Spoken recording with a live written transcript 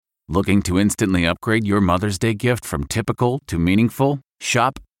Looking to instantly upgrade your Mother's Day gift from typical to meaningful?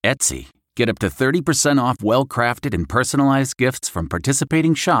 Shop Etsy. Get up to 30% off well-crafted and personalized gifts from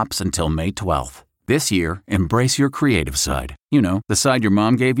participating shops until May 12th. This year, embrace your creative side. You know, the side your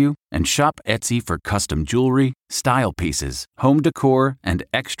mom gave you. And shop Etsy for custom jewelry, style pieces, home decor, and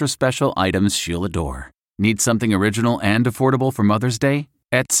extra special items she'll adore. Need something original and affordable for Mother's Day?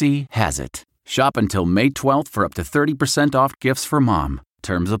 Etsy has it. Shop until May 12th for up to 30% off gifts for mom.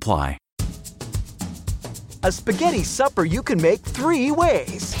 Terms apply. A spaghetti supper you can make 3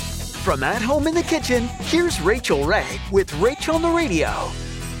 ways. From at home in the kitchen, here's Rachael Ray with Rachael on the Radio.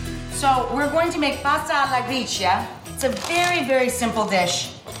 So we're going to make pasta alla gricia. It's a very, very simple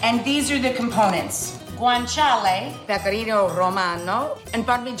dish. And these are the components. Guanciale, pecorino romano, and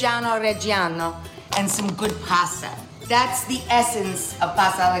parmigiano reggiano, and some good pasta. That's the essence of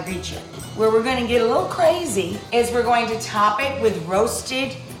pasta alla gricia. Where we're going to get a little crazy is we're going to top it with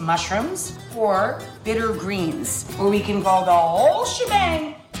roasted mushrooms or bitter greens, where we can go the whole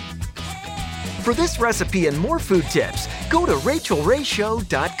shebang. For this recipe and more food tips, go to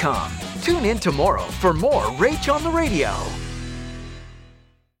RachelRayShow.com. Tune in tomorrow for more Rach on the Radio.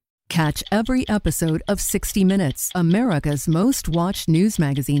 Catch every episode of 60 Minutes, America's most watched news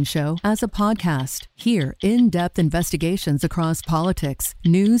magazine show, as a podcast. Hear in-depth investigations across politics,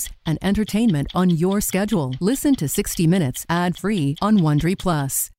 news, and entertainment on your schedule. Listen to 60 Minutes ad-free on Wondery Plus.